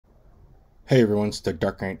Hey everyone, it's the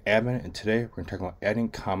Dark Knight Admin, and today we're going to talk about adding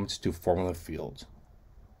comments to formula fields.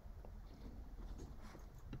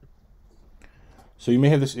 So you may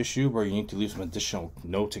have this issue where you need to leave some additional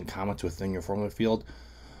notes and comments within your formula field,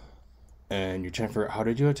 and you're trying to figure out how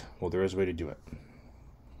to do it. Well, there is a way to do it.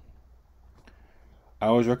 I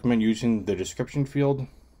always recommend using the description field.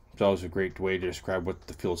 It's always a great way to describe what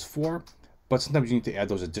the field's for, but sometimes you need to add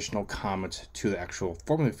those additional comments to the actual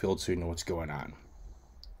formula field so you know what's going on.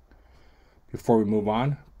 Before we move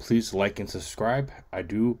on, please like and subscribe. I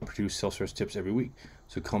do produce Salesforce tips every week,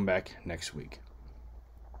 so come back next week.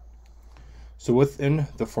 So within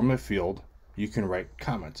the formula field, you can write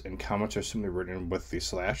comments, and comments are simply written with the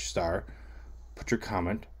 /*, put your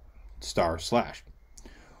comment, */.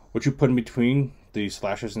 What you put in between the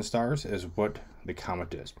slashes and stars is what the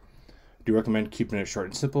comment is. I do recommend keeping it short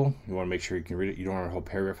and simple. You want to make sure you can read it. You don't want a whole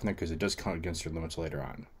paragraph in there because it does count against your limits later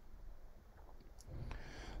on.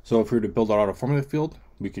 So if we were to build out a formula field,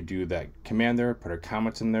 we could do that command there, put our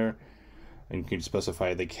comments in there, and you can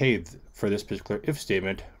specify like, hey, for this particular if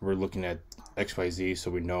statement, we're looking at XYZ, so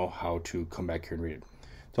we know how to come back here and read it.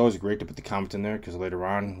 It's always great to put the comment in there because later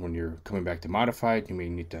on, when you're coming back to modify it, you may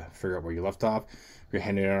need to figure out where you left off. If you're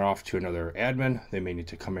handing it off to another admin, they may need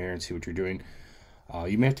to come here and see what you're doing.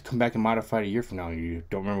 You may have to come back and modify it a year from now and you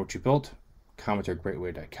don't remember what you built. Comments are a great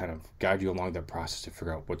way to kind of guide you along that process to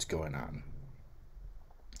figure out what's going on.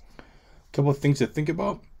 Couple of things to think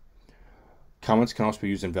about. Comments can also be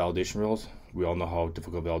used in validation rules. We all know how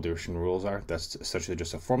difficult validation rules are. That's essentially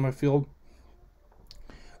just a formula field.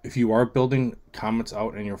 If you are building comments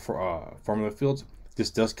out in your formula fields, this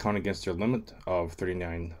does count against your limit of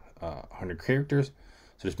 3,900 characters.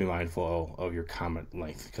 So just be mindful of your comment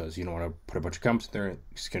length because you don't want to put a bunch of comments in there.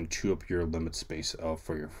 It's going to chew up your limit space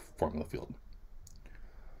for your formula field.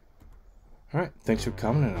 All right, thanks for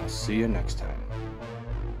coming, and I'll see you next time.